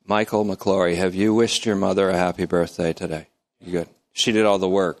Michael McClory, have you wished your mother a happy birthday today? You good? She did all the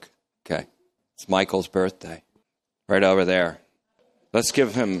work. Okay. It's Michael's birthday. Right over there. Let's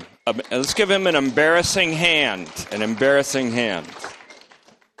give him an embarrassing hand. An embarrassing hand.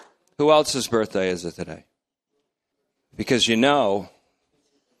 Who else's birthday is it today? Because you know,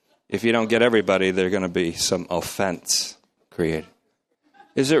 if you don't get everybody, there's going to be some offense created.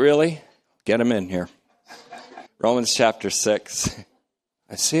 Is it really? Get them in here. Romans chapter 6.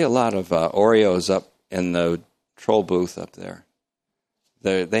 I see a lot of Oreos up in the troll booth up there.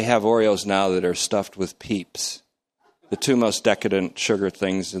 They have Oreos now that are stuffed with Peeps. The two most decadent sugar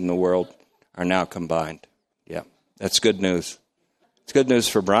things in the world are now combined. Yeah, that's good news. It's good news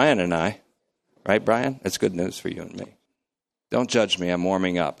for Brian and I. Right, Brian? It's good news for you and me. Don't judge me. I'm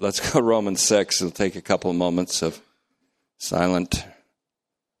warming up. Let's go to Romans 6. It'll take a couple of moments of silent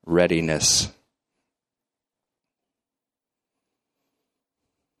readiness.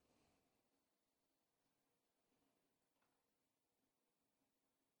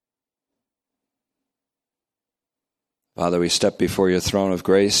 Father, we step before your throne of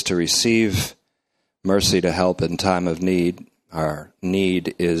grace to receive mercy to help in time of need. Our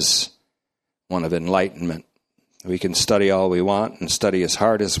need is one of enlightenment. We can study all we want and study as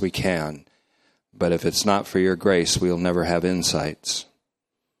hard as we can, but if it's not for your grace, we'll never have insights.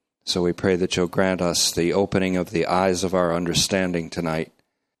 So we pray that you'll grant us the opening of the eyes of our understanding tonight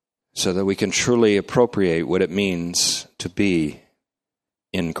so that we can truly appropriate what it means to be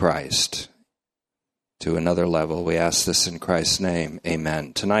in Christ to another level. We ask this in Christ's name.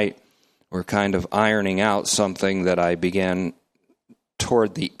 Amen. Tonight, we're kind of ironing out something that I began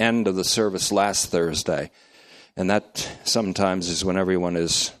toward the end of the service last Thursday. And that sometimes is when everyone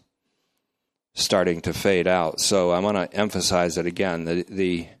is starting to fade out. So I want to emphasize it again.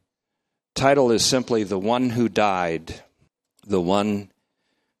 The title is simply The One Who Died. The One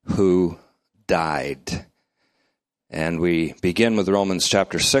Who Died. And we begin with Romans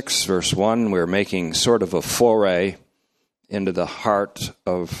chapter 6, verse 1. We're making sort of a foray into the heart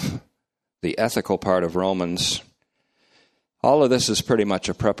of the ethical part of Romans. All of this is pretty much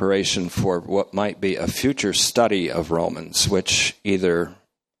a preparation for what might be a future study of Romans, which either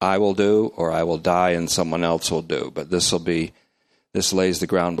I will do or I will die and someone else will do. But this lays the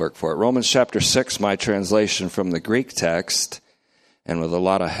groundwork for it. Romans chapter 6, my translation from the Greek text, and with a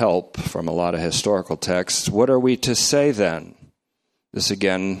lot of help from a lot of historical texts. What are we to say then? This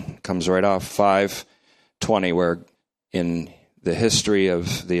again comes right off 5:20, where in the history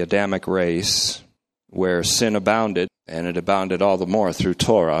of the Adamic race, where sin abounded, and it abounded all the more through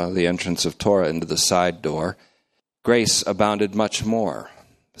Torah, the entrance of Torah into the side door, grace abounded much more.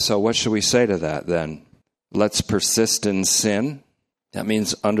 So what should we say to that then? Let's persist in sin. That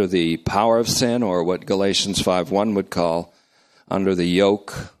means under the power of sin, or what Galatians 5:1 would call under the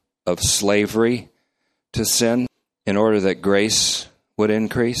yoke of slavery to sin, in order that grace would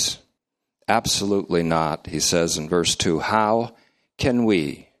increase? Absolutely not, he says in verse 2. How can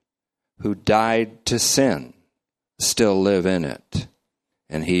we, who died to sin, still live in it?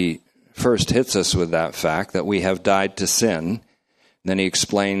 And he first hits us with that fact that we have died to sin. Then he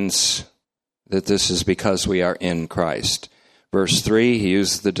explains that this is because we are in Christ. Verse 3, he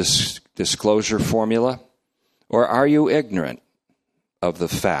uses the disclosure formula. Or are you ignorant of the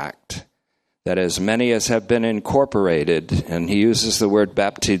fact that as many as have been incorporated, and he uses the word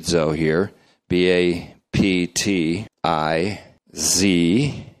baptizo here, B-A-P-T-I-Z-O,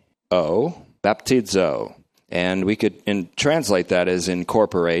 baptizo. And we could translate that as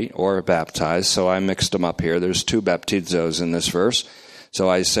incorporate or baptize, so I mixed them up here. There's two baptizos in this verse.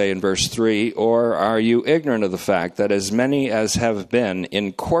 So I say in verse 3, or are you ignorant of the fact that as many as have been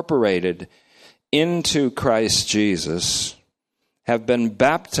incorporated into Christ Jesus have been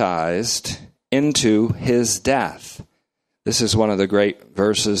baptized into his death? This is one of the great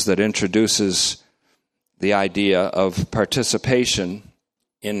verses that introduces the idea of participation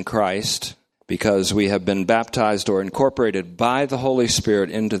in Christ, because we have been baptized or incorporated by the Holy Spirit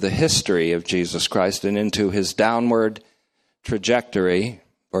into the history of Jesus Christ and into his downward trajectory,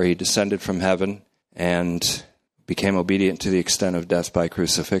 where he descended from heaven and became obedient to the extent of death by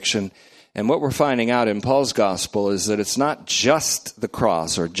crucifixion. And what we're finding out in Paul's gospel is that it's not just the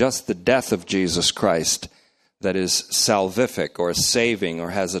cross or just the death of Jesus Christ that is salvific or saving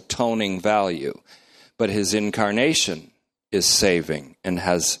or has atoning value, but his incarnation is saving and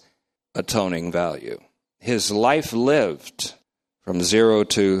has atoning value. His life lived from 0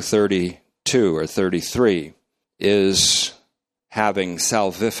 to 32 or 33 is having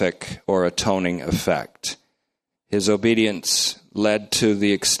salvific or atoning effect. His obedience led to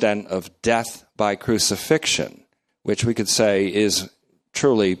the extent of death by crucifixion, which we could say is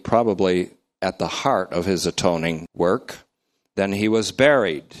truly probably at the heart of his atoning work. Then he was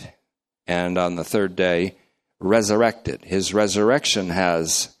buried, and on the third day resurrected. His resurrection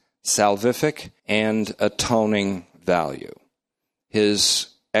has salvific and atoning value. His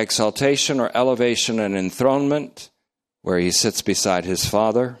exaltation or elevation and enthronement, where he sits beside his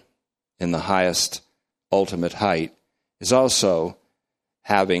Father in the highest ultimate height, is also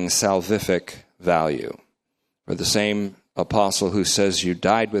having salvific value. For the same apostle who says you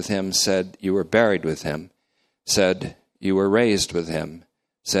died with him said you were buried with him, said you were raised with him,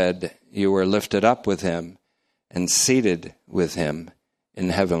 said you were lifted up with him and seated with him in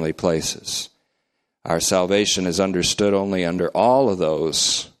heavenly places. Our salvation is understood only under all of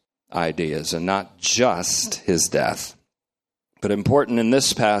those ideas and not just his death. But important in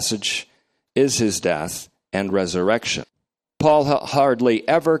this passage is his death and resurrection. Paul hardly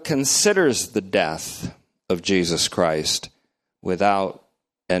ever considers the death of Jesus Christ without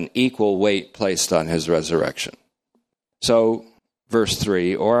an equal weight placed on his resurrection. So, verse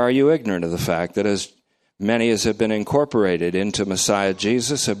 3, or are you ignorant of the fact that as many as have been incorporated into Messiah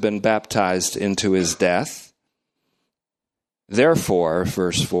Jesus have been baptized into his death? Therefore,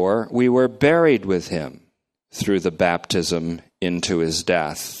 verse 4, we were buried with him through the baptism into his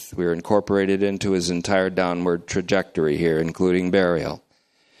death. We were incorporated into his entire downward trajectory here, including burial.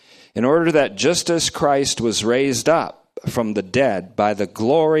 In order that just as Christ was raised up from the dead by the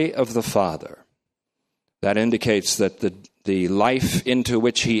glory of the Father, that indicates that the life into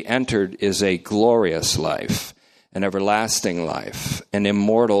which he entered is a glorious life, an everlasting life, an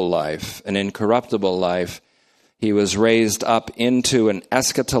immortal life, an incorruptible life. He was raised up into an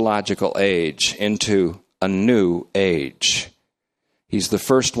eschatological age, into a new age. He's the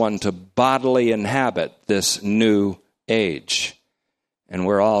first one to bodily inhabit this new age, and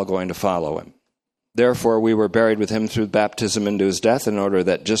we're all going to follow him. Therefore, we were buried with him through baptism into his death, in order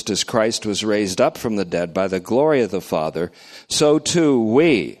that just as Christ was raised up from the dead by the glory of the Father, so too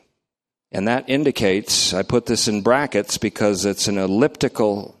we. And that indicates, I put this in brackets because it's an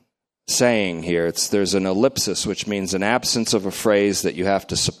elliptical saying here. There's an ellipsis, which means an absence of a phrase that you have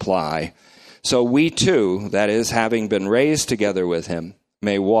to supply. So we too, that is, having been raised together with him,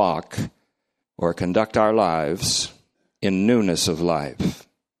 may walk or conduct our lives in newness of life.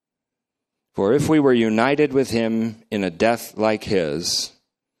 For if we were united with him in a death like his,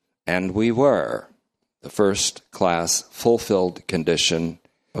 and we were, the first class fulfilled condition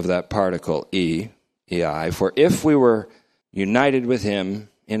of that particle ei, for if we were united with him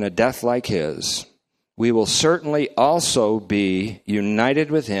in a death like his, we will certainly also be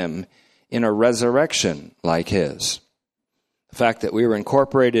united with him in a resurrection like his. The fact that we were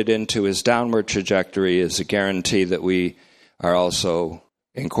incorporated into his downward trajectory is a guarantee that we are also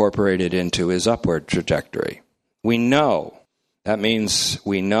incorporated into his upward trajectory. We know. That means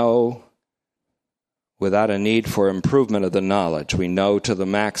we know without a need for improvement of the knowledge. We know to the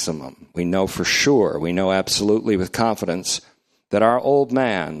maximum. We know for sure. We know absolutely with confidence that our old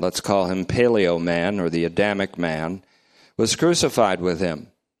man, let's call him Paleo man or the Adamic man, was crucified with him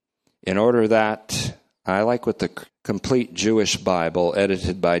in order that, I like what the Complete Jewish Bible,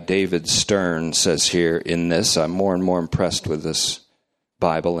 edited by David Stern, says here in this. I'm more and more impressed with this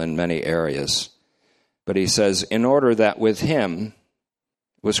Bible in many areas. But he says, in order that with him,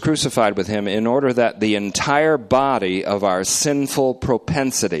 was crucified with him, in order that the entire body of our sinful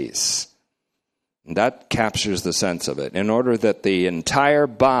propensities, and that captures the sense of it, in order that the entire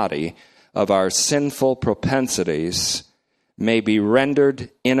body of our sinful propensities may be rendered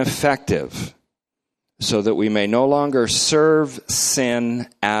ineffective, so that we may no longer serve sin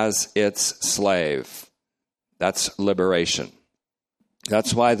as its slave. That's liberation.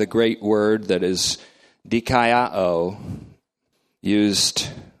 That's why the great word that is dikaiao, used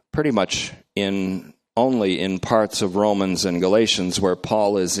pretty much only in parts of Romans and Galatians where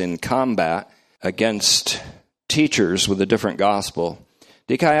Paul is in combat against teachers with a different gospel.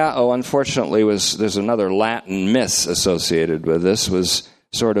 Dikaiao, unfortunately, there's another Latin miss associated with this, was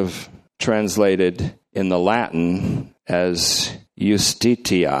sort of translated in the Latin as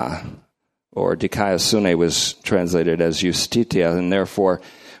justitia, or dikaiosune was translated as justitia, and therefore,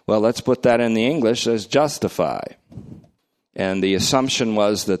 well, let's put that in the English as justify. And the assumption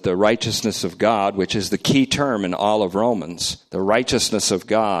was that the righteousness of God, which is the key term in all of Romans, the righteousness of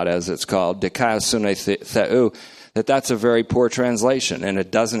God, as it's called, dikaiosune theou, that's a very poor translation, and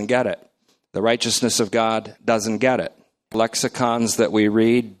it doesn't get it. The righteousness of God doesn't get it. Lexicons that we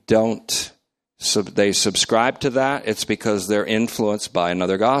read they subscribe to that. It's because they're influenced by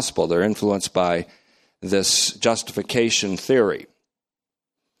another gospel. They're influenced by this justification theory.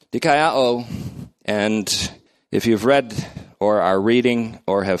 Dikaiao, and if you've read or are reading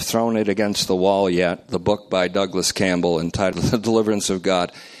or have thrown it against the wall yet, the book by Douglas Campbell entitled The Deliverance of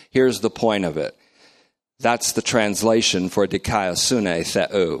God, here's the point of it. That's the translation for dikaiosune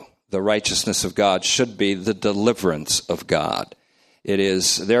theou. The righteousness of God should be the deliverance of God. It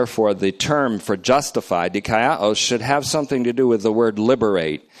is, therefore, the term for justify, dikaios, should have something to do with the word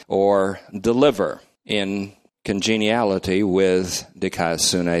liberate or deliver in congeniality with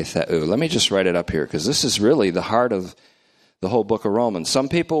dikaiosune theou. Let me just write it up here, because this is really the heart of the whole book of Romans. Some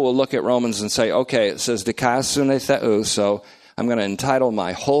people will look at Romans and say, okay, it says dikaiosune theou, so I'm going to entitle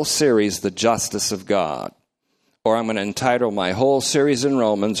my whole series The Justice of God. Or I'm going to entitle my whole series in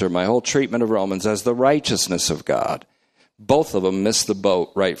Romans, or my whole treatment of Romans, as The Righteousness of God. Both of them miss the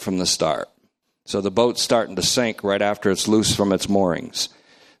boat right from the start. So the boat's starting to sink right after it's loose from its moorings.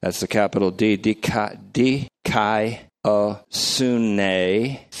 That's the capital D, dikaiosune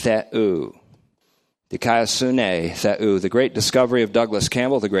theou. Dikaiosune theou, the great discovery of Douglas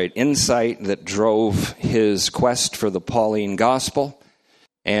Campbell, the great insight that drove his quest for the Pauline gospel,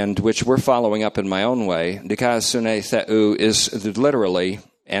 and which we're following up in my own way. Dikaiosune theou is literally,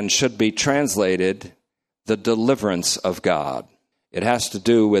 and should be translated, the deliverance of God. It has to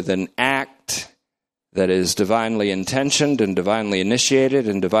do with an act that is divinely intentioned and divinely initiated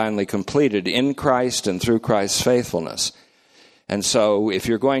and divinely completed in Christ and through Christ's faithfulness. And so if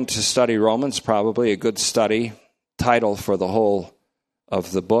you're going to study Romans, probably a good study title for the whole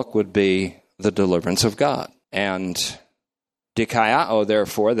of the book would be The Deliverance of God. And dikaiao,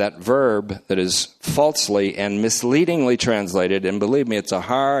 therefore, that verb that is falsely and misleadingly translated, and believe me, it's a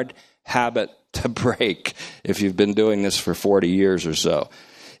hard habit to break if you've been doing this for 40 years or so,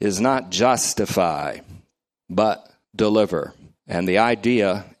 is not justify, but deliver. And the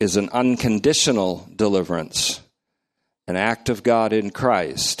idea is an unconditional deliverance, an act of God in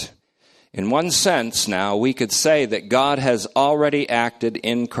Christ. In one sense, now, we could say that God has already acted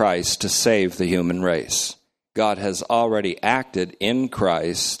in Christ to save the human race. God has already acted in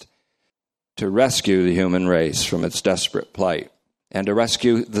Christ to rescue the human race from its desperate plight, and to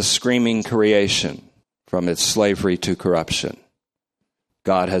rescue the screaming creation from its slavery to corruption.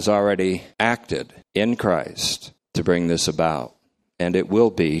 God has already acted in Christ to bring this about, and it will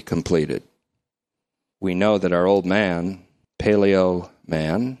be completed. We know that our old man, paleo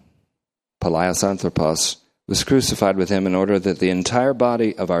man, palaios anthropos, was crucified with him in order that the entire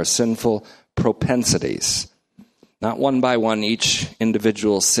body of our sinful propensities, not one by one, each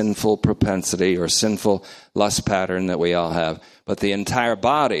individual sinful propensity or sinful lust pattern that we all have, but the entire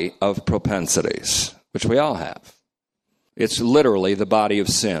body of propensities, which we all have. It's literally the body of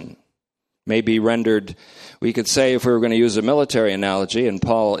sin. May be rendered, we could say, if we were going to use a military analogy, and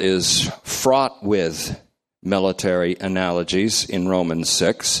Paul is fraught with military analogies in Romans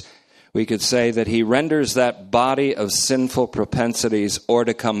 6, we could say that he renders that body of sinful propensities hors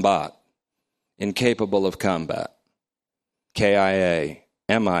de combat, incapable of combat. KIA,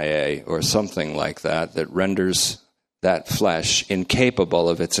 MIA, or something like that, that renders that flesh incapable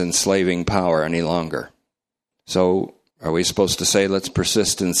of its enslaving power any longer. So, are we supposed to say, let's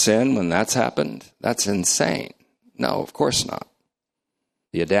persist in sin when that's happened? That's insane. No, of course not.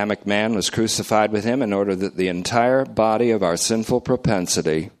 The Adamic man was crucified with him in order that the entire body of our sinful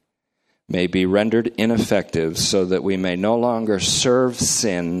propensity may be rendered ineffective, so that we may no longer serve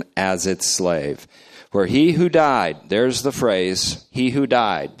sin as its slave. For he who died, there's the phrase, he who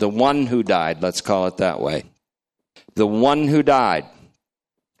died, the one who died, let's call it that way. The one who died.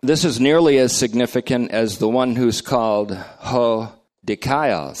 This is nearly as significant as the one who's called ho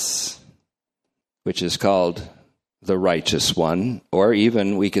dikaios, which is called the righteous one, or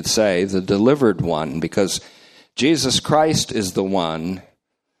even we could say the delivered one, because Jesus Christ is the one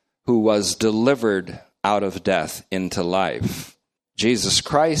who was delivered out of death into life. Jesus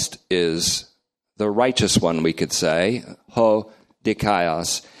Christ is the righteous one, we could say, ho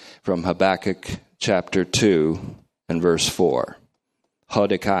dikaios, from Habakkuk chapter 2 and verse 4. Ho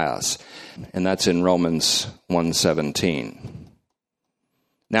dikaios, and that's in Romans 1:17.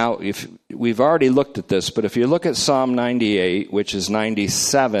 Now, if we've already looked at this, but if you look at Psalm 98, which is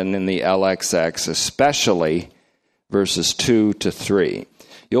 97 in the LXX, especially verses 2 to 3,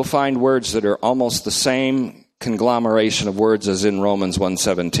 you'll find words that are almost the same conglomeration of words as in Romans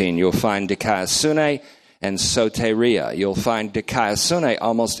 1:17. You'll find dikaiosune and soteria. You'll find dikaiosune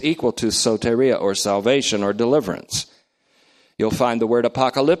almost equal to soteria, or salvation or deliverance. You'll find the word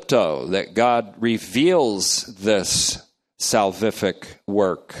apocalypto, that God reveals this salvific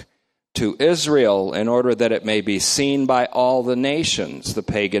work to Israel in order that it may be seen by all the nations, the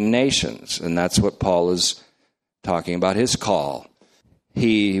pagan nations. And that's what Paul is talking about, his call.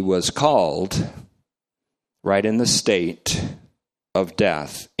 He was called right in the state of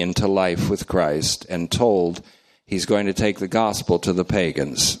death into life with Christ, and told he's going to take the gospel to the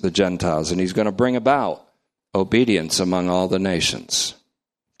pagans, the Gentiles, and he's going to bring about obedience among all the nations.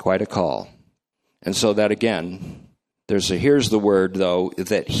 Quite a call. And so that again, here's the word though,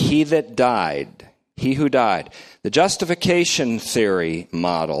 that he that died, he who died. The justification theory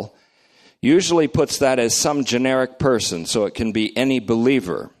model usually puts that as some generic person, so it can be any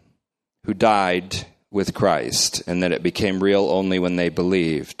believer who died with Christ, and that it became real only when they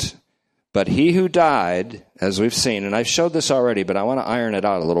believed. But he who died, as we've seen, and I've showed this already, but I want to iron it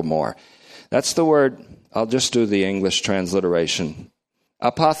out a little more. That's the word, I'll just do the English transliteration,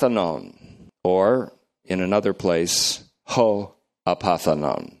 apathanon, or in another place, ho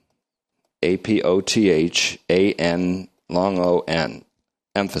apathanon. A-P-O-T-H-A-N, long O-N.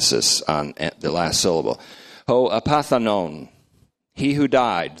 Emphasis on the last syllable. Ho apathanon, he who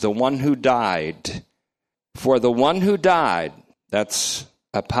died, the one who died. For the one who died, that's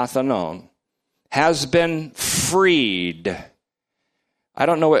apathanon, has been freed. I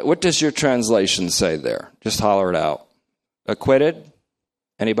don't know, what does your translation say there? Just holler it out. Acquitted?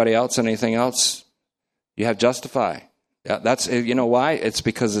 Anybody else? Anything else? You have justify. Yeah, that's, you know why? It's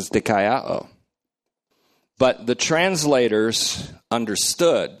because it's dikaiao. But the translators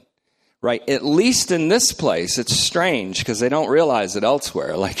understood, right? At least in this place, it's strange because they don't realize it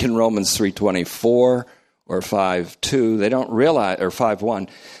elsewhere. Like in Romans 3:24 or 5:2, they don't realize, or 5:1,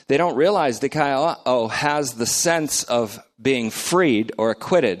 they don't realize dikaiao has the sense of being freed or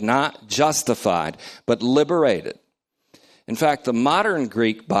acquitted, not justified, but liberated. In fact, the modern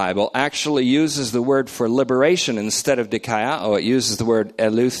Greek Bible actually uses the word for liberation instead of dikaiao. It uses the word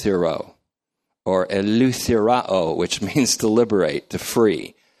eleuthero, or eleutherao, which means to liberate, to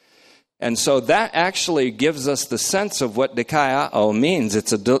free. And so that actually gives us the sense of what dikaiao means.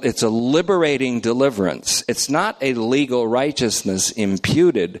 It's a liberating deliverance. It's not a legal righteousness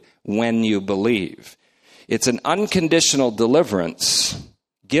imputed when you believe. It's an unconditional deliverance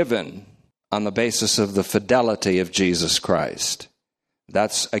given on the basis of the fidelity of Jesus Christ.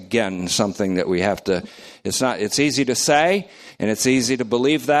 That's, again, something that we have to, it's easy to say, and it's easy to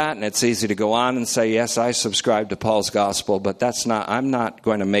believe that, and it's easy to go on and say, yes, I subscribe to Paul's gospel, but I'm not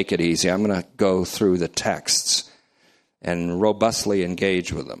going to make it easy. I'm going to go through the texts and robustly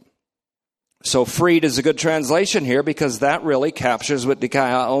engage with them. So freed is a good translation here because that really captures what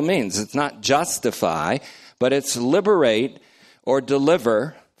dikaiao means. It's not justify, but it's liberate or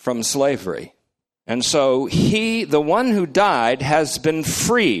deliver from slavery. And so the one who died, has been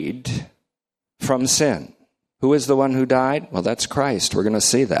freed from sin. Who is the one who died? Well, that's Christ. We're going to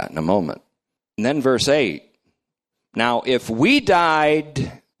see that in a moment. And then verse 8. Now, if we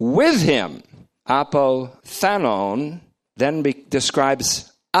died with him, apothanon, then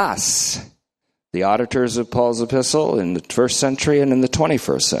describes us, the auditors of Paul's epistle in the first century and in the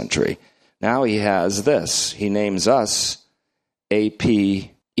 21st century. Now he has this. He names us apethanomen,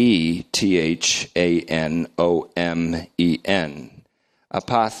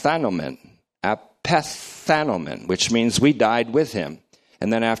 apethanomen, which means we died with him.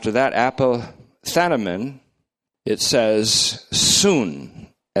 And then after that, apethanomen, it says sun,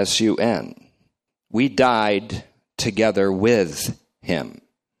 S-U-N. We died together with him.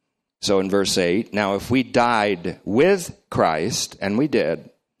 So in verse 8, now if we died with Christ, and we did,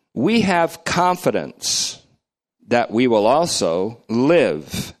 we have confidence that we will also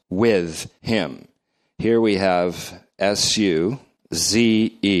live with him. Here we have S-U-Z-E-S-O-M-E-N.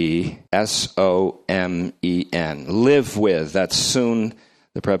 Live with, that's soon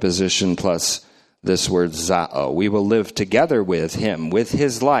the preposition plus this word zao. We will live together with him, with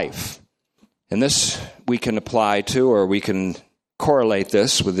his life. And this we can apply to, or we can correlate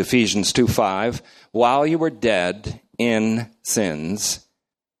this with Ephesians 2:5. While you were dead in sins,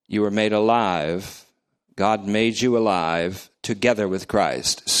 you were made alive. God made you alive together with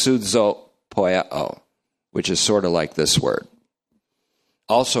Christ. Sudzo poiao, which is sort of like this word.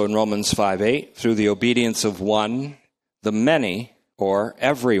 Also in Romans 5:8, through the obedience of one, the many, or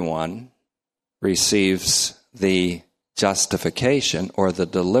everyone, receives the justification or the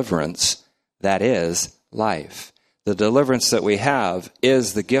deliverance that is life. The deliverance that we have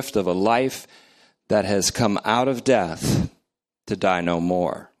is the gift of a life that has come out of death to die no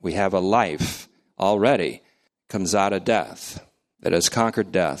more. We have a life already, comes out of death, that has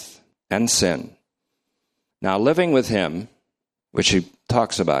conquered death and sin. Now living with him, which he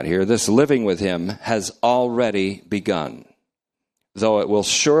talks about here, this living with him has already begun, though it will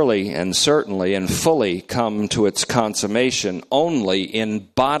surely and certainly and fully come to its consummation only in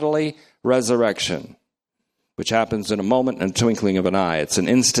bodily resurrection, which happens in a moment and a twinkling of an eye. It's an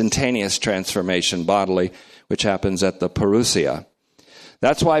instantaneous transformation bodily, which happens at the parousia.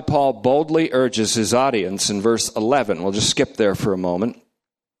 That's why Paul boldly urges his audience in verse 11. We'll just skip there for a moment.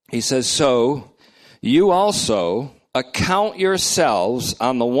 He says, "So you also account yourselves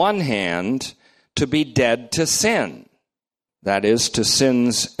on the one hand to be dead to sin." That is, to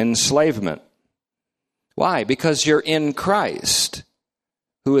sin's enslavement. Why? Because you're in Christ,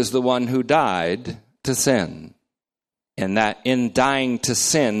 who is the one who died to sin. And that in dying to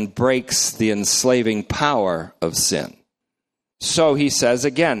sin breaks the enslaving power of sin. So he says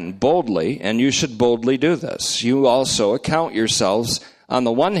again, boldly, and you should boldly do this. You also account yourselves on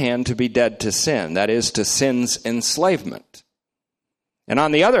the one hand to be dead to sin, that is, to sin's enslavement. And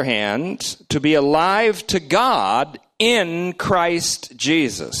on the other hand, to be alive to God in Christ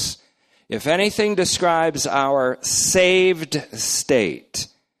Jesus. If anything describes our saved state,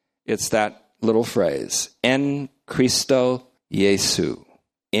 it's that little phrase, en Christo Jesu,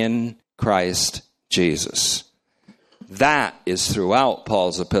 in Christ Jesus. That is throughout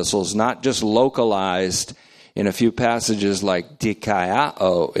Paul's epistles, not just localized in a few passages like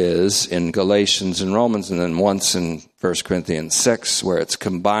dikaiao is in Galatians and Romans, and then once in 1 Corinthians 6, where it's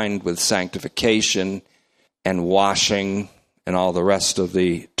combined with sanctification and washing and all the rest of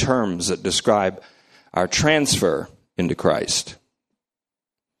the terms that describe our transfer into Christ.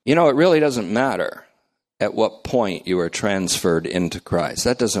 You know, it really doesn't matter at what point you are transferred into Christ.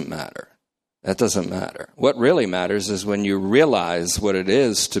 That doesn't matter. That doesn't matter. What really matters is when you realize what it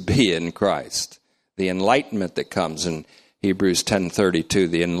is to be in Christ. The enlightenment that comes in Hebrews 10:32,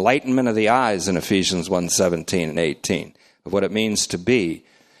 the enlightenment of the eyes in Ephesians 1:17 and 18, of what it means to be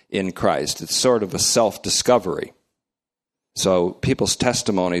in Christ. It's sort of a self-discovery. So people's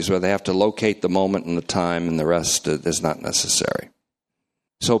testimonies where they have to locate the moment and the time and the rest is not necessary.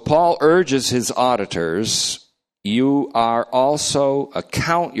 So Paul urges his auditors, you are also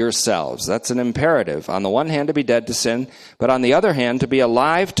account yourselves. That's an imperative. On the one hand, to be dead to sin, but on the other hand, to be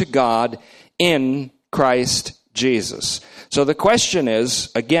alive to God in Christ Jesus. So the question is,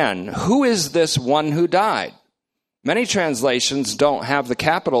 again, who is this one who died? Many translations don't have the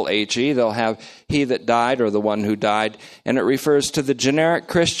capital H-E. They'll have he that died or the one who died, and it refers to the generic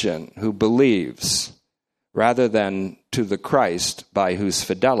Christian who believes, rather than to the Christ by whose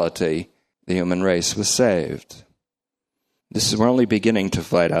fidelity the human race was saved. We're only beginning to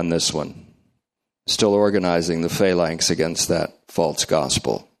fight on this one. Still organizing the phalanx against that false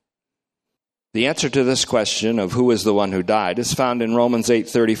gospel. The answer to this question of who is the one who died is found in Romans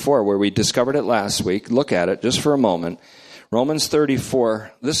 8:34, where we discovered it last week. Look at it just for a moment. Romans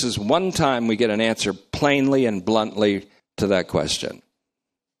 34, this is one time we get an answer plainly and bluntly to that question.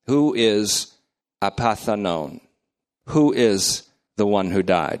 Who is apathanon? Who is the one who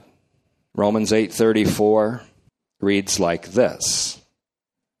died? Romans 8:34 reads like this.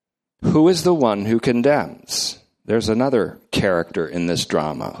 Who is the one who condemns? There's another character in this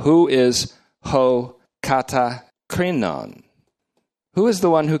drama. Who is ho katakrinon? Who is the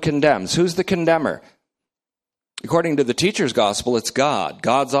one who condemns? Who's the condemner? According to the teacher's gospel, it's God.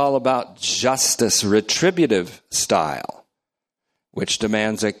 God's all about justice, retributive style, which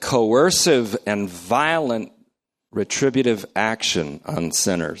demands a coercive and violent retributive action on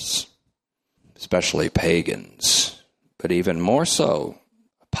sinners, especially pagans, but even more so,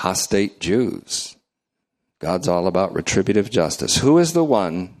 apostate Jews. God's all about retributive justice. Who is the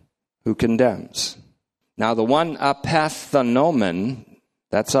one who condemns? Now, the one apathanomen,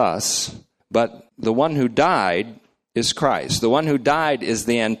 that's us, but the one who died is Christ. The one who died is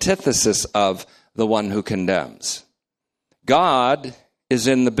the antithesis of the one who condemns. God is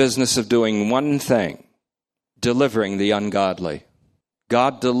in the business of doing one thing, delivering the ungodly.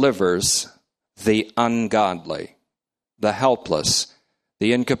 God delivers the ungodly, the helpless,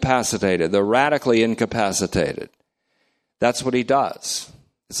 the incapacitated, the radically incapacitated. That's what he does.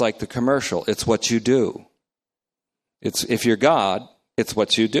 It's like the commercial. It's what you do. If you're God, it's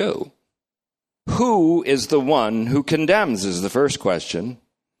what you do. Who is the one who condemns is the first question.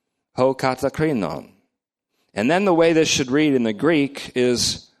 Ho katakrinon. And then the way this should read in the Greek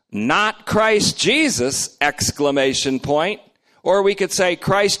is not Christ Jesus, exclamation point. Or we could say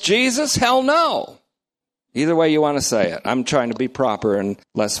Christ Jesus, hell no. Either way you want to say it. I'm trying to be proper and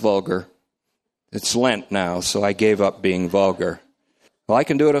less vulgar. It's Lent now, so I gave up being vulgar. Well, I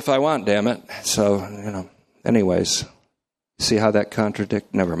can do it if I want, damn it. So, anyways, see how that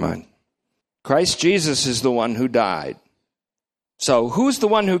contradicts? Never mind. Christ Jesus is the one who died. So who's the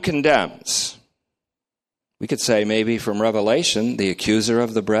one who condemns? We could say maybe from Revelation, the accuser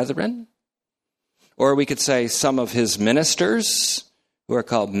of the brethren. Or we could say some of his ministers who are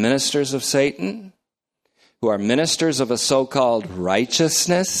called ministers of Satan. who are ministers of a so-called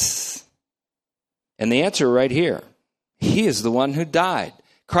righteousness? And the answer right here, he is the one who died.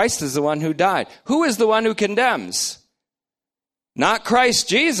 Christ is the one who died. Who is the one who condemns? Not Christ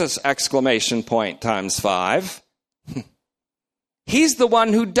Jesus, exclamation point times 5. He's the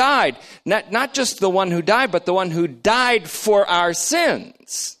one who died. Not just the one who died, but the one who died for our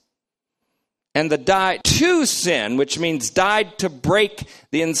sins. And the died to sin, which means died to break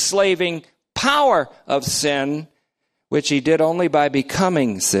the enslaving power of sin, which he did only by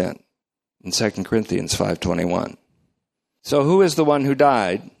becoming sin. In 2 Corinthians 5:21. So who is the one who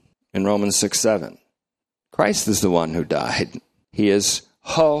died in Romans 6:7? Christ is the one who died. He is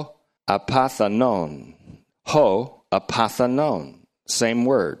ho apathanon. Ho apathanon. Same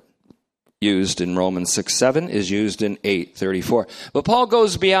word used in Romans 6:7 is used in 8:34. But Paul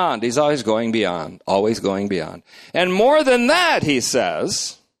goes beyond. He's always going beyond. Always going beyond. And more than that, he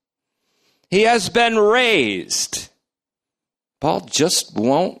says, he has been raised. Paul just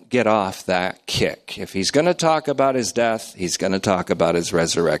won't get off that kick. If he's going to talk about his death, he's going to talk about his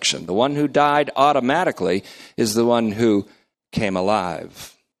resurrection. The one who died automatically is the one who came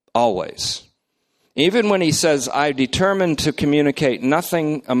alive. Always. Even when he says, I determined to communicate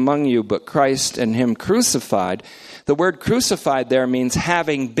nothing among you but Christ and him crucified, the word crucified there means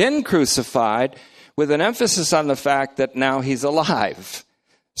having been crucified, with an emphasis on the fact that now he's alive.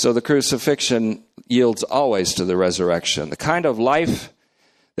 So the crucifixion yields always to the resurrection. The kind of life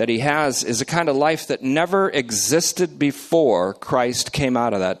that he has is a kind of life that never existed before Christ came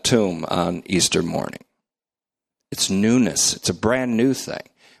out of that tomb on Easter morning. It's newness. It's a brand new thing.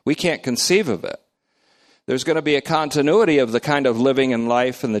 We can't conceive of it. There's going to be a continuity of the kind of living in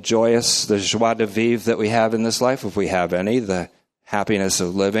life and the joyous, the joie de vivre that we have in this life, if we have any, the happiness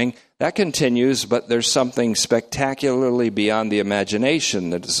of living. That continues, but there's something spectacularly beyond the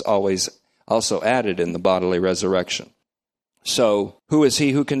imagination that is always also added in the bodily resurrection. So, who is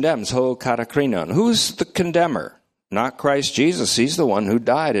he who condemns? Ho katakrinon. Who's the condemner? Not Christ Jesus. He's the one who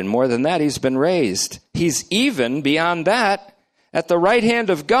died, and more than that, he's been raised. He's even beyond that at the right hand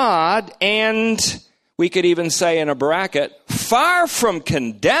of God, and we could even say in a bracket, far from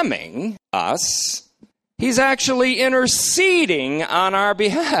condemning us, he's actually interceding on our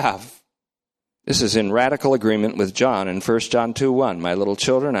behalf. This is in radical agreement with John in 1 John 2:1. My little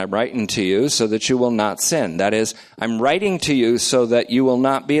children, I'm writing to you so that you will not sin. That is, I'm writing to you so that you will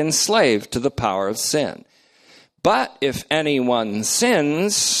not be enslaved to the power of sin. But if anyone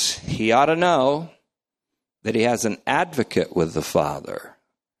sins, he ought to know that he has an advocate with the Father,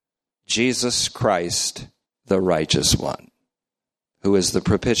 Jesus Christ, the righteous one, who is the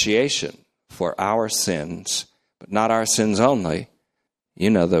propitiation for our sins, but not our sins only. You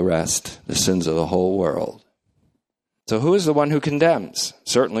know the rest, the sins of the whole world. So who is the one who condemns?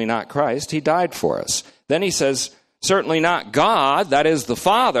 Certainly not Christ. He died for us. Then he says, certainly not God, that is the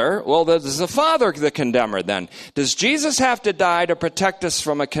Father. Well, is the Father the condemner then? Does Jesus have to die to protect us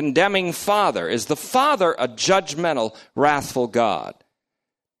from a condemning Father? Is the Father a judgmental, wrathful God?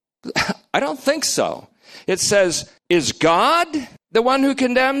 I don't think so. It says, is God the one who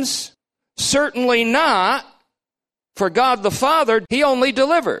condemns? Certainly not. For God the Father, he only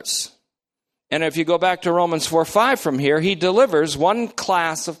delivers. And if you go back to Romans 4:5 from here, he delivers one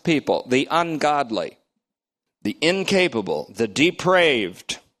class of people, the ungodly, the incapable, the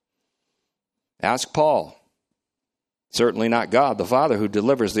depraved. Ask Paul. Certainly not God the Father who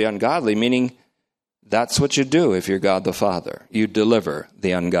delivers the ungodly, meaning that's what you do if you're God the Father. You deliver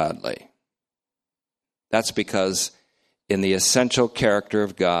the ungodly. That's because in the essential character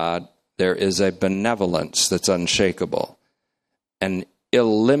of God, there is a benevolence that's unshakable, an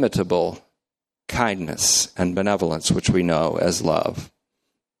illimitable kindness and benevolence, which we know as love.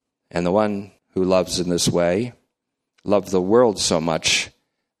 And the one who loves in this way loved the world so much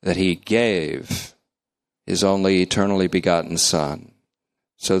that he gave his only eternally begotten Son,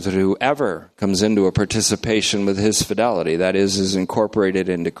 so that whoever comes into a participation with his fidelity, that is incorporated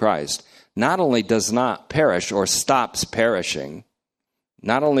into Christ, not only does not perish or stops perishing,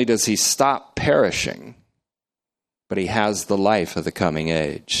 not only does he stop perishing, but he has the life of the coming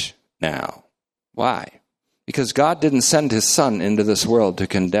age now. Why? Because God didn't send his Son into this world to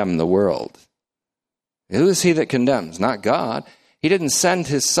condemn the world. Who is he that condemns? Not God. He didn't send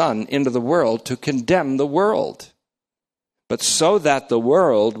his Son into the world to condemn the world, but so that the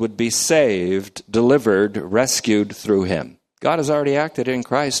world would be saved, delivered, rescued through him. God has already acted in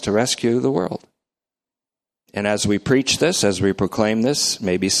Christ to rescue the world. And as we preach this, as we proclaim this,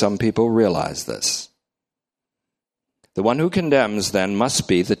 maybe some people realize this. The one who condemns then must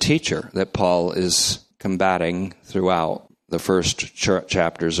be the teacher that Paul is combating throughout the first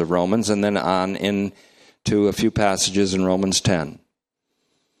chapters of Romans and then on into to a few passages in Romans 10.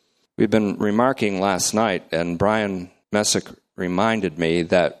 We've been remarking last night, and Brian Messick reminded me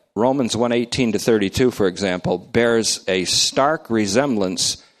that Romans 1:18-32, for example, bears a stark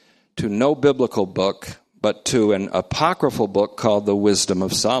resemblance to no biblical book, but to an apocryphal book called the Wisdom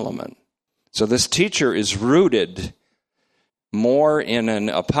of Solomon. So this teacher is rooted more in an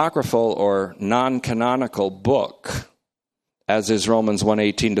apocryphal or non-canonical book, as is Romans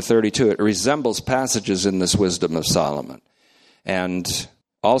 1:18-32. It resembles passages in this Wisdom of Solomon, and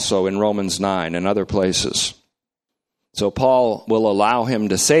also in Romans 9 and other places. So Paul will allow him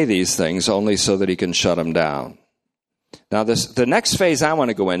to say these things only so that he can shut them down. Now, the next phase I want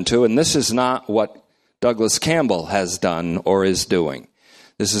to go into, and this is not what Douglas Campbell has done or is doing.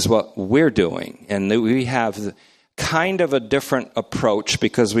 This is what we're doing. And we have kind of a different approach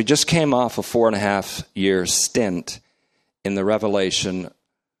because we just came off a 4.5-year stint in the Revelation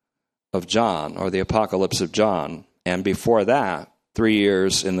of John, or the Apocalypse of John. And before that, 3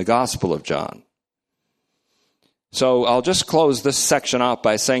 years in the Gospel of John. So I'll just close this section out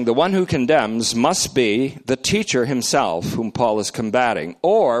by saying the one who condemns must be the teacher himself whom Paul is combating.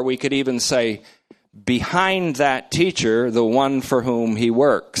 Or we could even say, behind that teacher, the one for whom he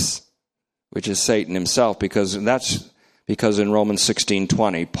works, which is Satan himself, because in Romans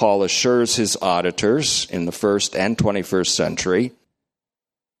 16:20, Paul assures his auditors in the 1st and 21st century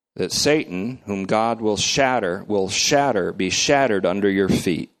that Satan, whom God will be shattered under your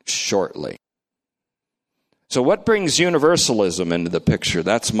feet shortly. So what brings universalism into the picture?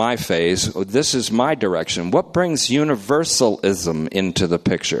 That's my phase. This is my direction. What brings universalism into the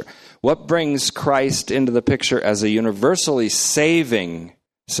picture? What brings Christ into the picture as a universally saving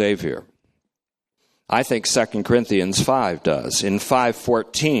Savior? I think 2 Corinthians 5 does. In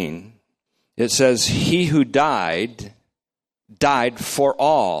 5:14, it says, "He who died for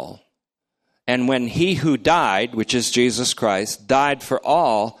all. And when he who died, which is Jesus Christ, died for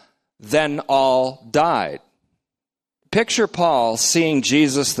all, then all died." Picture Paul seeing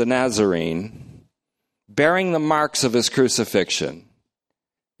Jesus the Nazarene bearing the marks of his crucifixion.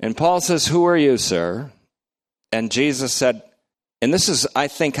 And Paul says, "Who are you, sir?" And Jesus said, and this is, I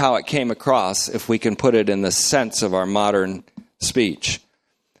think, how it came across, if we can put it in the sense of our modern speech.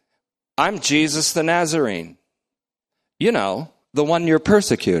 "I'm Jesus the Nazarene. You know, the one you're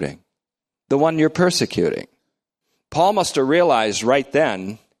persecuting. The one you're persecuting." Paul must have realized right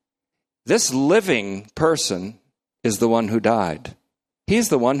then, this living person is the one who died. He's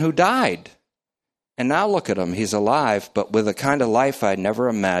the one who died. And now look at him. He's alive, but with a kind of life I never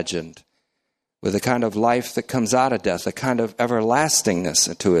imagined. With a kind of life that comes out of death, a kind of everlastingness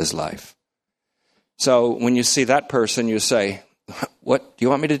to his life. So when you see that person, you say, "What do you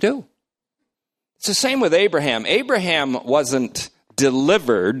want me to do?" It's the same with Abraham. Abraham wasn't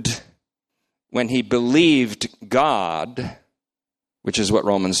delivered when he believed God, which is what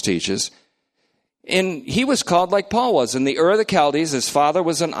Romans teaches. And he was called like Paul was. In the Ur of the Chaldees, his father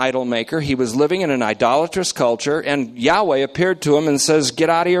was an idol maker. He was living in an idolatrous culture, and Yahweh appeared to him and says, "Get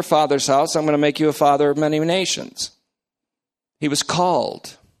out of your father's house. I'm going to make you a father of many nations." He was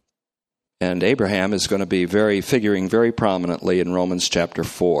called. And Abraham is going to be figuring very prominently in Romans chapter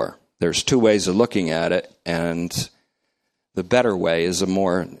 4. There's two ways of looking at it, and the better way is a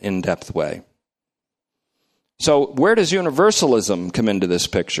more in-depth way. So where does universalism come into this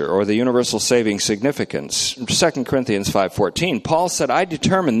picture, or the universal saving significance? 2 Corinthians 5:14, Paul said, "I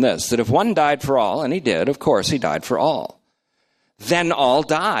determined this, that if one died for all," and he did, of course, he died for all, "then all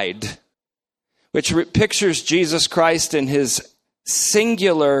died," which pictures Jesus Christ in his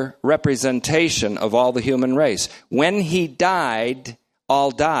singular representation of all the human race. When he died,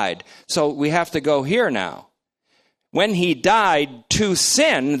 all died. So we have to go here now. When he died to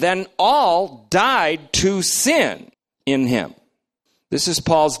sin, then all died to sin in him. This is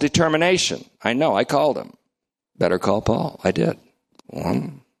Paul's determination. I know, I called him. Better call Paul. I did.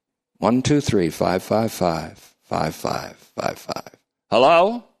 1, 2, 3, 5, 5, 5, 5, 5, 5, 5.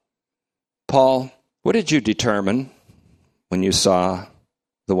 Hello? Paul, what did you determine when you saw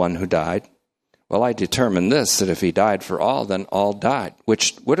the one who died? Well, I determined this, that if he died for all, then all died.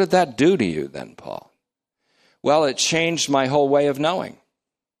 What did that do to you then, Paul? Well, it changed my whole way of knowing.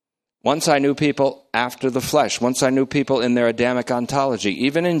 Once I knew people after the flesh. Once I knew people in their Adamic ontology.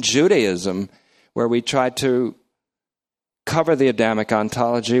 Even in Judaism, where we tried to cover the Adamic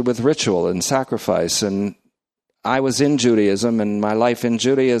ontology with ritual and sacrifice. And I was in Judaism and my life in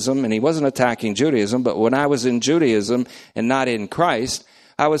Judaism, and he wasn't attacking Judaism, but when I was in Judaism and not in Christ,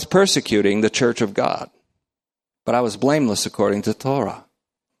 I was persecuting the church of God. But I was blameless according to Torah.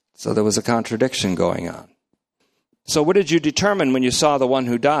 So there was a contradiction going on. So what did you determine when you saw the one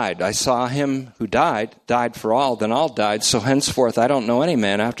who died? I saw him who died for all, then all died, so henceforth I don't know any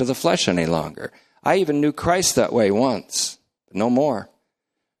man after the flesh any longer. I even knew Christ that way once, but no more.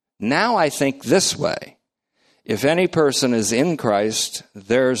 Now I think this way. If any person is in Christ,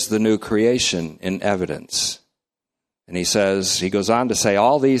 there's the new creation in evidence. And he goes on to say,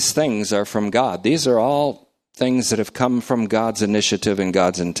 all these things are from God. These are all things that have come from God's initiative and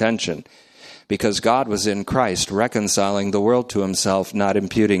God's intention. Because God was in Christ reconciling the world to himself, not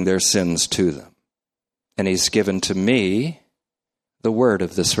imputing their sins to them. And he's given to me the word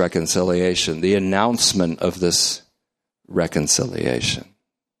of this reconciliation, the announcement of this reconciliation.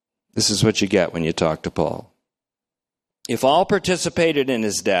 This is what you get when you talk to Paul. If all participated in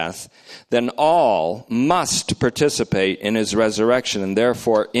his death, then all must participate in his resurrection, and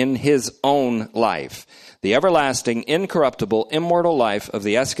therefore in his own life. The everlasting, incorruptible, immortal life of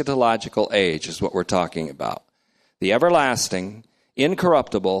the eschatological age is what we're talking about. The everlasting,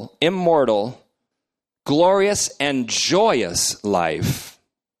 incorruptible, immortal, glorious, and joyous life.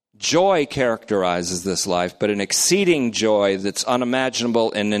 Joy characterizes this life, but an exceeding joy that's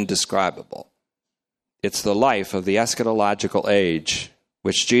unimaginable and indescribable. It's the life of the eschatological age,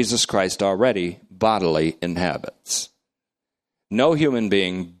 which Jesus Christ already bodily inhabits. No human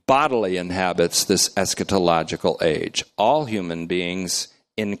being bodily inhabits this eschatological age. All human beings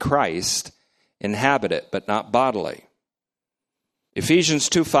in Christ inhabit it, but not bodily. Ephesians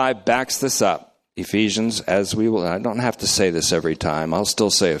 2:5 backs this up. Ephesians, I don't have to say this every time. I'll still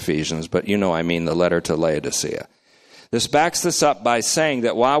say Ephesians, but you know I mean the letter to Laodicea. This backs this up by saying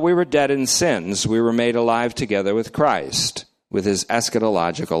that while we were dead in sins, we were made alive together with Christ, with his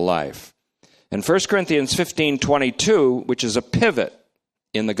eschatological life. And 1 Corinthians 15:22, which is a pivot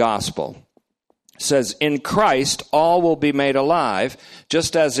in the gospel, says, in Christ all will be made alive,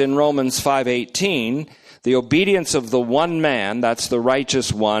 just as in Romans 5:18, the obedience of the one man, that's the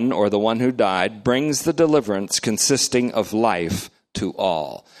righteous one or the one who died, brings the deliverance consisting of life to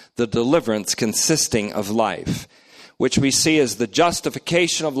all. The deliverance consisting of life, which we see as the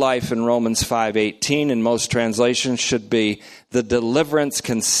justification of life in Romans 5:18. In most translations should be the deliverance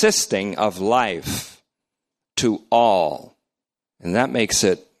consisting of life to all. And that makes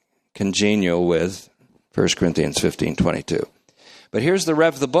it congenial with 1 Corinthians 15:22. But here's the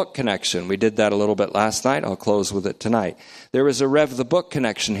Rev the Book connection. We did that a little bit last night. I'll close with it tonight. There is a Rev the Book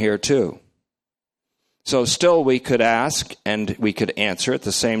connection here too. So still we could ask and we could answer at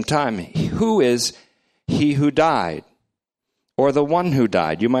the same time. Who is he who died? Or the one who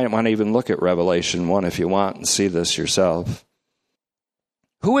died? You might want to even look at Revelation 1 if you want and see this yourself.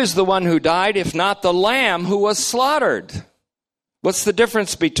 Who is the one who died if not the Lamb who was slaughtered? What's the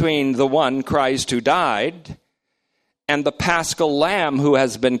difference between the one, Christ, who died and the Paschal Lamb who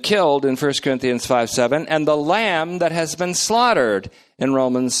has been killed in 1 Corinthians 5:7 and the Lamb that has been slaughtered in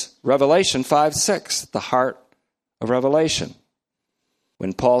Revelation 5:6, the heart of Revelation?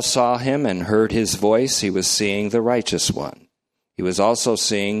 When Paul saw him and heard his voice, he was seeing the righteous one. He was also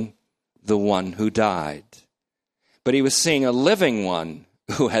seeing the one who died. But he was seeing a living one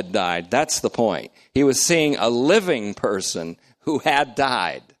who had died. That's the point. He was seeing a living person who had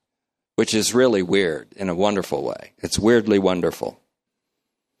died, which is really weird in a wonderful way. It's weirdly wonderful.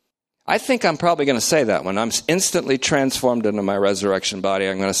 I think I'm probably going to say that when I'm instantly transformed into my resurrection body.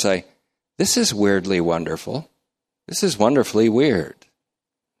 I'm going to say, this is weirdly wonderful. This is wonderfully weird.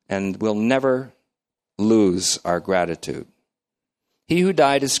 And we'll never lose our gratitude. He who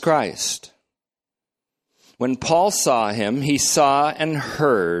died is Christ. When Paul saw him, he saw and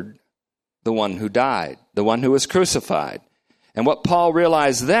heard the one who died, the one who was crucified. And what Paul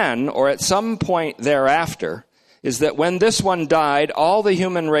realized then, or at some point thereafter, is that when this one died, all the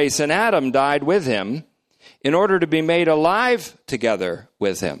human race in Adam died with him in order to be made alive together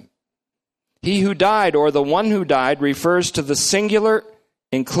with him. He who died, or the one who died, refers to the singular,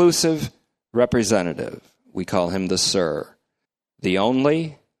 inclusive representative. We call him the Sir, the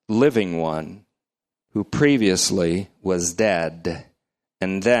only living one who previously was dead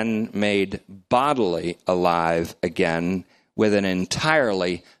and then made bodily alive again with an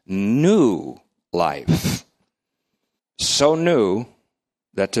entirely new life. So new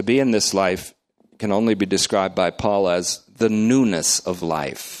that to be in this life can only be described by Paul as the newness of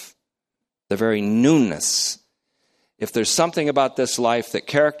life. The very newness. If there's something about this life that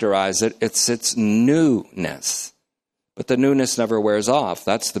characterizes it, it's its newness. But the newness never wears off.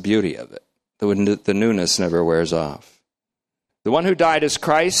 That's the beauty of it. The newness never wears off. The one who died is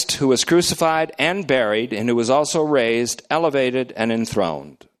Christ, who was crucified and buried, and who was also raised, elevated, and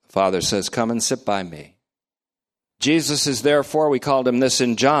enthroned. The Father says, come and sit by me. Jesus is therefore, we called him this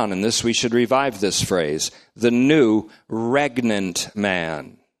in John, and this we should revive this phrase, the new regnant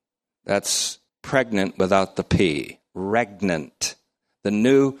man. That's pregnant without the P. Regnant. The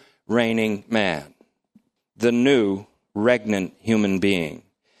new reigning man. The new regnant human being.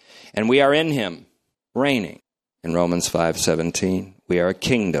 And we are in him, reigning. In Romans 5:17, we are a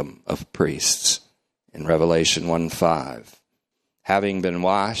kingdom of priests. In Revelation 1:5, having been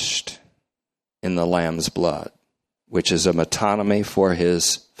washed in the Lamb's blood, which is a metonymy for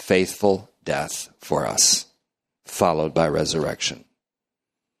his faithful death for us, followed by resurrection.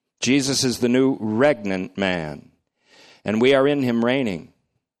 Jesus is the new regnant man, and we are in him reigning.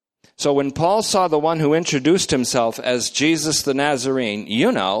 So when Paul saw the one who introduced himself as Jesus the Nazarene,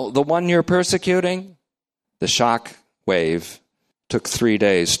 the one you're persecuting, the shock wave took 3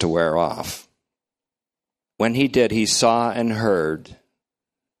 days to wear off. When he did, he saw and heard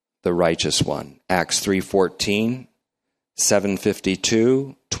the righteous one. Acts 3:14,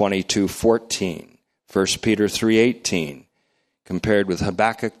 7:52, 22:14, 1 Peter 3:18, compared with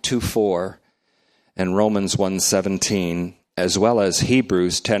Habakkuk 2:4 and Romans 1:17, as well as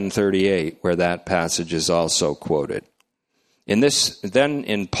Hebrews 10:38, where that passage is also quoted.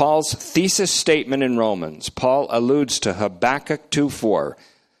 In Paul's thesis statement in Romans, Paul alludes to Habakkuk 2:4.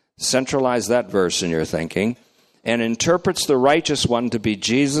 Centralize that verse in your thinking, and interprets the righteous one to be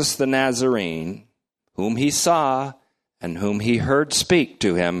Jesus the Nazarene, whom he saw and whom he heard speak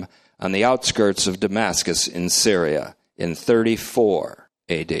to him on the outskirts of Damascus in Syria in 34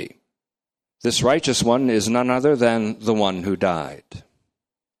 AD. This righteous one is none other than the one who died.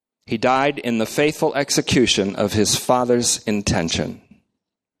 He died in the faithful execution of his Father's intention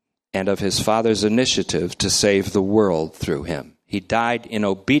and of his Father's initiative to save the world through him. He died in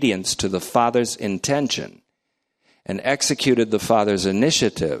obedience to the Father's intention and executed the Father's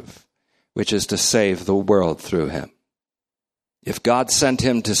initiative, which is to save the world through him. If God sent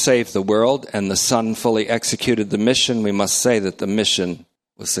him to save the world and the Son fully executed the mission, we must say that the mission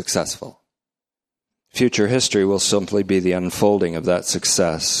was successful. Future history will simply be the unfolding of that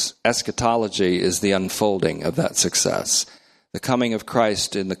success. Eschatology is the unfolding of that success. The coming of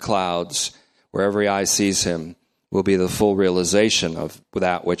Christ in the clouds, where every eye sees him, will be the full realization of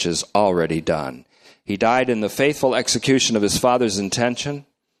that which is already done. He died in the faithful execution of his Father's intention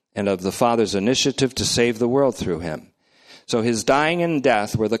and of the Father's initiative to save the world through him. So his dying and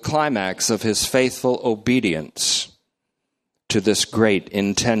death were the climax of his faithful obedience to this great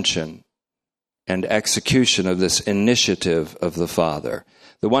intention and execution of this initiative of the Father.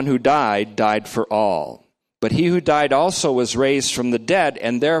 The one who died, died for all. But he who died also was raised from the dead,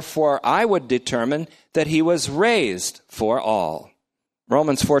 and therefore I would determine that he was raised for all.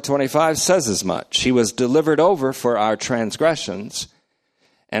 Romans 4:25 says as much. He was delivered over for our transgressions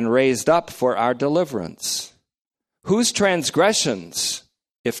and raised up for our deliverance. Whose transgressions,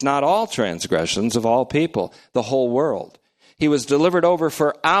 if not all transgressions of all people, the whole world? He was delivered over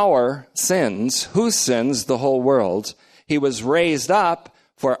for our sins. Whose sins? The whole world. He was raised up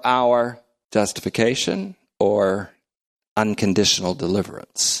for our justification or unconditional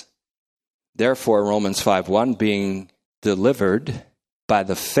deliverance. Therefore, Romans 5:1, being delivered by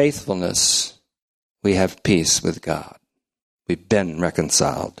the faithfulness, we have peace with God. We've been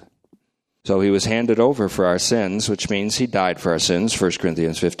reconciled. So he was handed over for our sins, which means he died for our sins. 1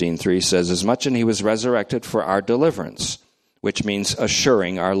 Corinthians 15:3 says, as much, and he was resurrected for our deliverance, which means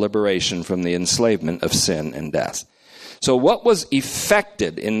assuring our liberation from the enslavement of sin and death. So what was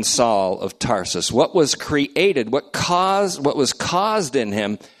effected in Saul of Tarsus, what was created, what was caused in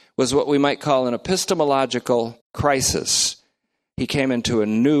him was what we might call an epistemological crisis. He came into a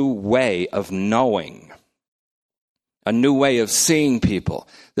new way of knowing, a new way of seeing people.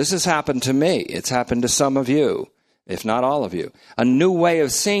 This has happened to me. It's happened to some of you, if not all of you. A new way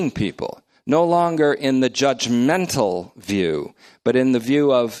of seeing people, no longer in the judgmental view, but in the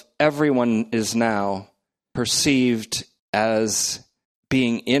view of everyone is now perceived as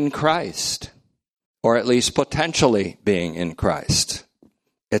being in Christ, or at least potentially being in Christ.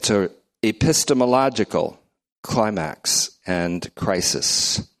 It's an epistemological climax and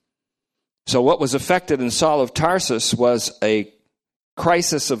crisis. So what was affected in Saul of Tarsus was a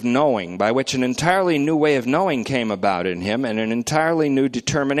crisis of knowing, by which an entirely new way of knowing came about in him and an entirely new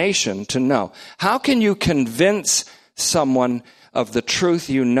determination to know. How can you convince someone of the truth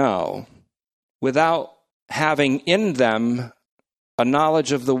you know without having in them a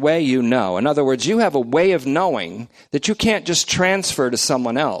knowledge of the way you know? In other words, you have a way of knowing that you can't just transfer to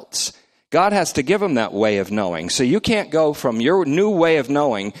someone else. God has to give them that way of knowing. So you can't go from your new way of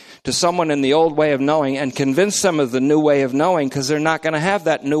knowing to someone in the old way of knowing and convince them of the new way of knowing, because they're not going to have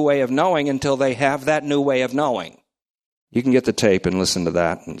that new way of knowing until they have that new way of knowing. You can get the tape and listen to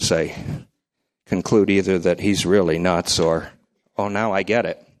that and conclude either that he's really nuts or, oh, now I get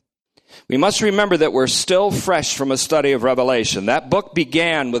it. We must remember that we're still fresh from a study of Revelation. That book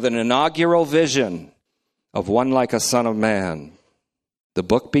began with an inaugural vision of one like a son of man. The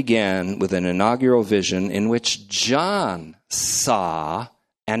book began with an inaugural vision in which John saw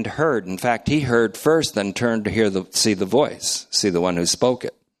and heard. In fact, he heard first, then turned to see the voice, see the one who spoke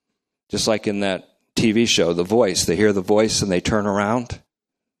it. Just like in that TV show, The Voice, they hear the voice and they turn around.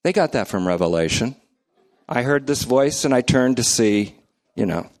 They got that from Revelation. I heard this voice and I turned to see,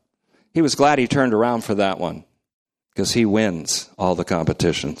 He was glad he turned around for that one because he wins all the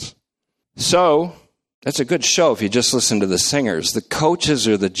competitions. So, that's a good show if you just listen to the singers. The coaches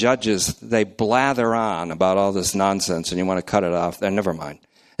or the judges, they blather on about all this nonsense and you want to cut it off. Never mind.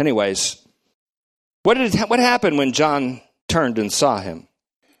 Anyways, what happened when John turned and saw him?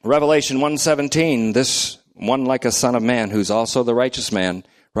 Revelation 1:17, this one like a son of man who's also the righteous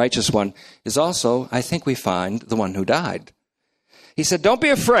one, is also, I think we find, the one who died. He said, don't be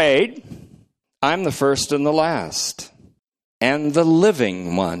afraid. I'm the first and the last, and the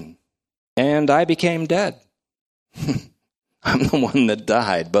living one. And I became dead. I'm the one that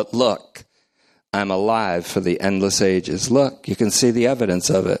died, but look, I'm alive for the endless ages. Look, you can see the evidence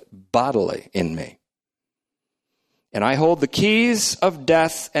of it bodily in me. And I hold the keys of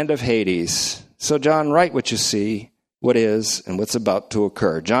death and of Hades. So John, write what you see, what is, and what's about to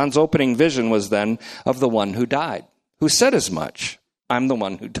occur. John's opening vision was then of the one who died, who said as much. I'm the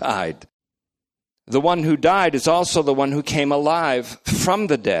one who died. The one who died is also the one who came alive from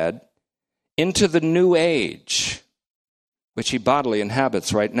the dead into the new age, which he bodily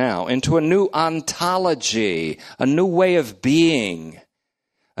inhabits right now, into a new ontology, a new way of being,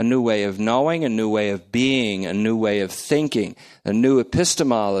 a new way of knowing, a new way of being, a new way of thinking, a new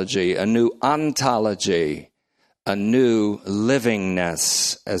epistemology, a new ontology, a new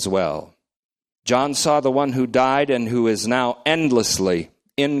livingness as well. John saw the one who died and who is now endlessly,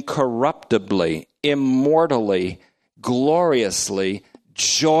 incorruptibly, immortally, gloriously,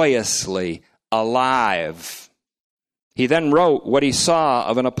 joyously alive. He then wrote what he saw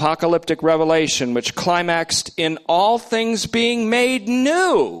of an apocalyptic revelation which climaxed in all things being made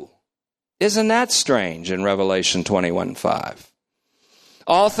new. Isn't that strange in Revelation 21:5?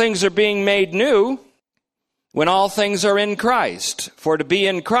 All things are being made new when all things are in Christ. For to be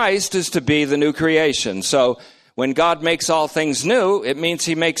in Christ is to be the new creation. So when God makes all things new, it means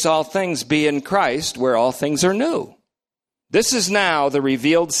he makes all things be in Christ where all things are new. This is now the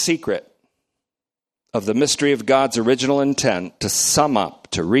revealed secret of the mystery of God's original intent to sum up,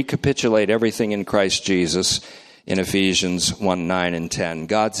 to recapitulate everything in Christ Jesus in Ephesians 1:9 and 10.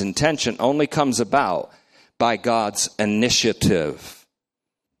 God's intention only comes about by God's initiative.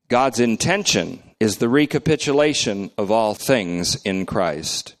 God's intention is the recapitulation of all things in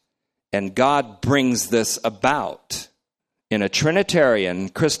Christ. And God brings this about in a Trinitarian,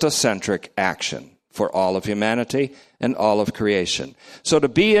 Christocentric action for all of humanity and all of creation. So to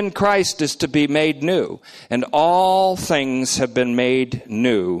be in Christ is to be made new, and all things have been made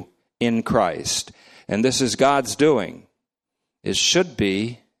new in Christ. And this is God's doing. It should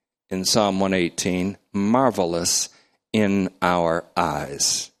be, in Psalm 118, marvelous in our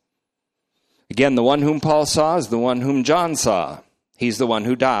eyes. Again, the one whom Paul saw is the one whom John saw. He's the one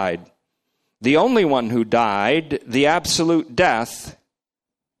who died. The only one who died the absolute death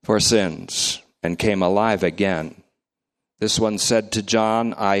for sins and came alive again. This one said to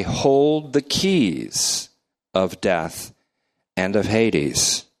John, I hold the keys of death and of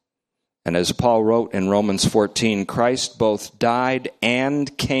Hades. And as Paul wrote in Romans 14, Christ both died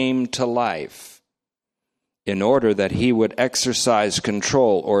and came to life in order that he would exercise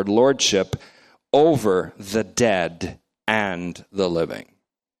control or lordship over the dead and the living.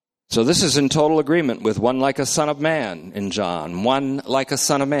 So this is in total agreement with one like a son of man in John. One like a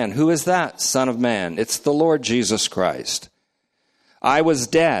son of man. Who is that son of man? It's the Lord Jesus Christ. I was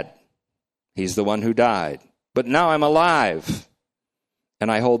dead. He's the one who died. But now I'm alive.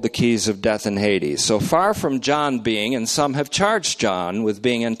 And I hold the keys of death and Hades. So far from John being, and some have charged John with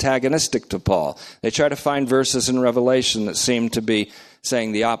being antagonistic to Paul. They try to find verses in Revelation that seem to be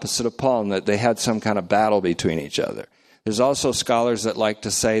saying the opposite of Paul and that they had some kind of battle between each other. There's also scholars that like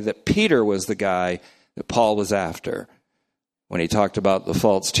to say that Peter was the guy that Paul was after when he talked about the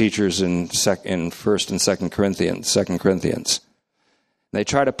false teachers in 1st and 2nd Corinthians. They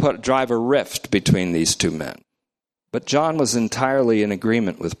try to drive a rift between these two men. But John was entirely in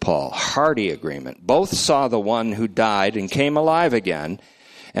agreement with Paul, hearty agreement. Both saw the one who died and came alive again,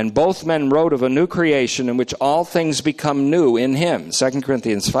 And both men wrote of a new creation in which all things become new in him. 2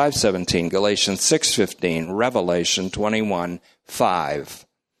 Corinthians 5:17, Galatians 6:15, Revelation 21:5.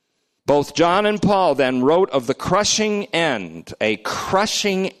 Both John and Paul then wrote of the crushing end, a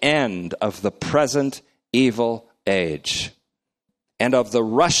crushing end of the present evil age, and of the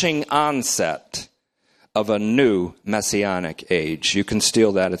rushing onset of a new messianic age. You can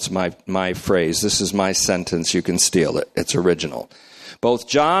steal that. It's my phrase. This is my sentence. You can steal it. It's original. Both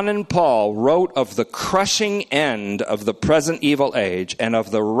John and Paul wrote of the crushing end of the present evil age and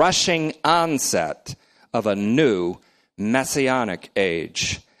of the rushing onset of a new messianic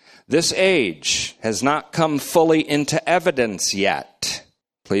age. This age has not come fully into evidence yet.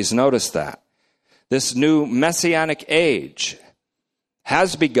 Please notice that. This new messianic age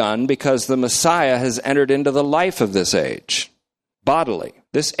has begun because the Messiah has entered into the life of this age, bodily.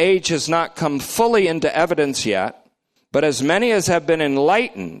 This age has not come fully into evidence yet, but as many as have been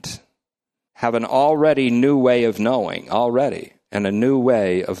enlightened have an already new way of knowing, and a new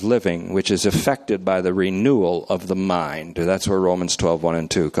way of living, which is affected by the renewal of the mind. That's where Romans 12:1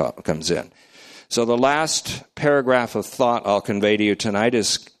 and 2 comes in. So the last paragraph of thought I'll convey to you tonight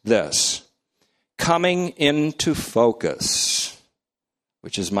is this: coming into focus,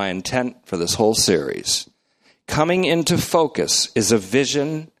 which is my intent for this whole series. Coming into focus is a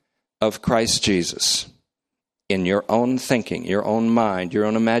vision of Christ Jesus in your own thinking, your own mind, your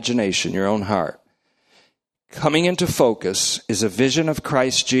own imagination, your own heart. Coming into focus is a vision of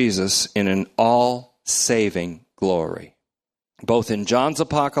Christ Jesus in an all-saving glory, both in John's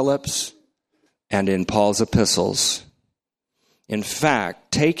apocalypse and in Paul's epistles. In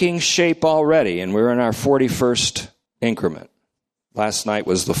fact, taking shape already, and we're in our 41st increment. Last night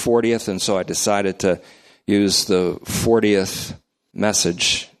was the 40th, and so I decided to use the 40th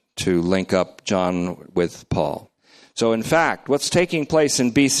message to link up John with Paul. So in fact, what's taking place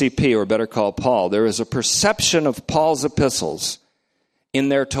in BCP, or better called Paul, there is a perception of Paul's epistles in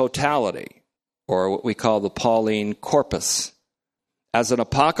their totality, or what we call the Pauline corpus, as an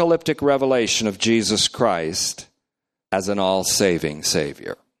apocalyptic revelation of Jesus Christ as an all-saving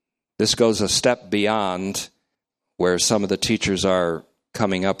Savior. This goes a step beyond where some of the teachers are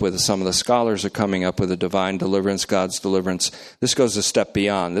coming up with, some of the scholars are coming up with a divine deliverance, God's deliverance. This goes a step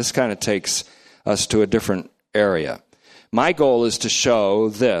beyond. This kind of takes us to a different area. My goal is to show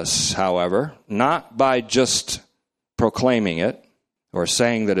this, however, not by just proclaiming it or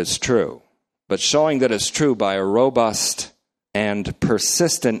saying that it's true, but showing that it's true by a robust and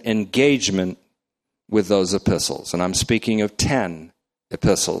persistent engagement with those epistles. And I'm speaking of 10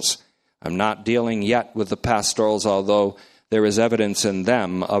 epistles. I'm not dealing yet with the pastorals, although there is evidence in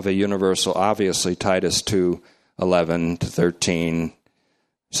them of a universal, obviously Titus 2:11 to 13,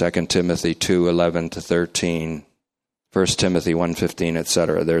 2 Timothy 2:11 to 13, 1 Timothy 1:15,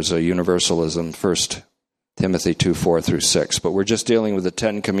 etc. There's a universalism, 1 Timothy 2:4 through 6. But we're just dealing with the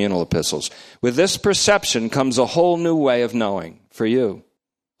 10 communal epistles. With this perception comes a whole new way of knowing for you.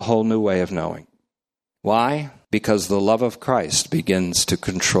 A whole new way of knowing. Why? Because the love of Christ begins to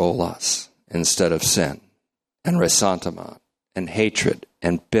control us instead of sin and ressentiment and hatred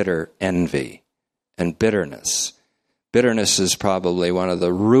and bitter envy and bitterness. Bitterness is probably one of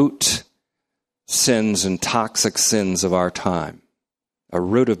the root sins and toxic sins of our time. A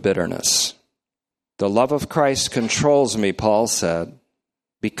root of bitterness. The love of Christ controls me, Paul said,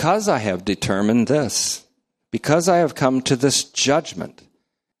 because I have determined this, because I have come to this judgment,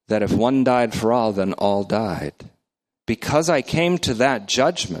 that if one died for all, then all died. Because I came to that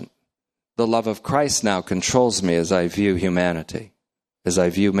judgment, the love of Christ now controls me as I view humanity, as I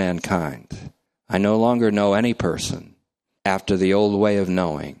view mankind. I no longer know any person after the old way of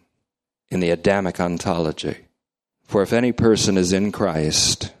knowing in the Adamic ontology. For if any person is in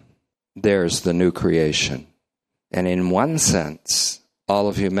Christ, there's the new creation. And in one sense, all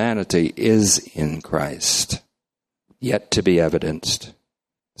of humanity is in Christ, yet to be evidenced.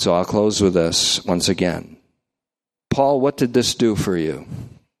 So I'll close with this once again. Paul, what did this do for you?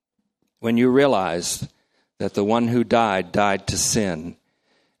 When you realized that the one who died to sin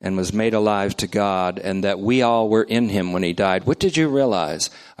and was made alive to God, and that we all were in him when he died, what did you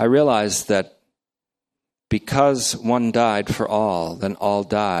realize? I realized that because one died for all, then all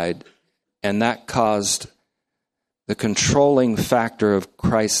died, and that caused the controlling factor of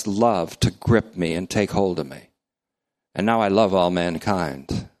Christ's love to grip me and take hold of me. And now I love all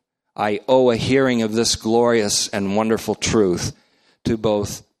mankind. I owe a hearing of this glorious and wonderful truth to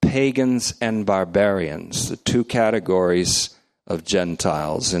both pagans and barbarians, the two categories of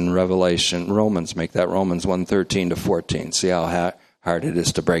Gentiles in Revelation. Romans 1:13 to 14. See how hard it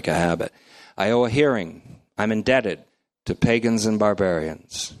is to break a habit. I owe a hearing. I'm indebted to pagans and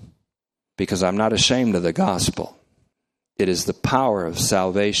barbarians, because I'm not ashamed of the gospel. It is the power of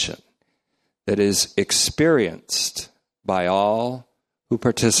salvation that is experienced by all who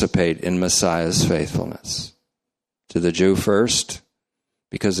participate in Messiah's faithfulness. To the Jew first,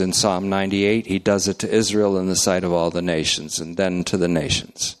 because in Psalm 98, he does it to Israel in the sight of all the nations, and then to the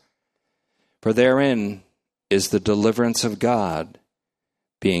nations. For therein is the deliverance of God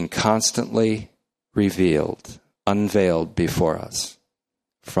being constantly revealed, unveiled before us.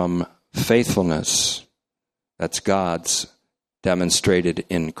 From faithfulness, that's God's demonstrated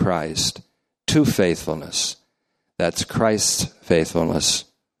in Christ, to faithfulness, that's Christ's faithfulness,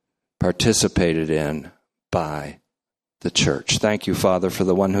 participated in by the church. Thank you, Father, for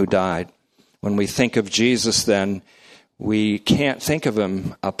the one who died. When we think of Jesus, then, we can't think of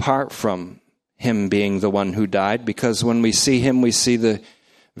him apart from him being the one who died, because when we see him, we see the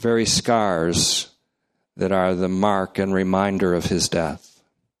very scars that are the mark and reminder of his death.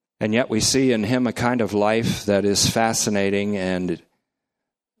 And yet we see in him a kind of life that is fascinating and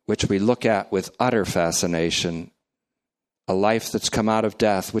which we look at with utter fascination, a life that's come out of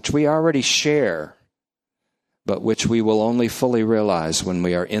death, which we already share, but which we will only fully realize when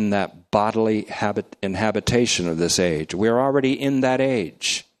we are in that bodily inhabitation of this age. We are already in that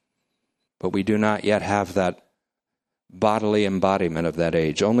age, but we do not yet have that bodily embodiment of that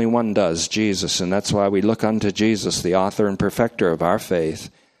age. Only one does, Jesus, and that's why we look unto Jesus, the author and perfecter of our faith,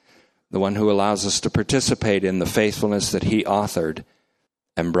 the one who allows us to participate in the faithfulness that he authored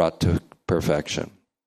and brought to perfection.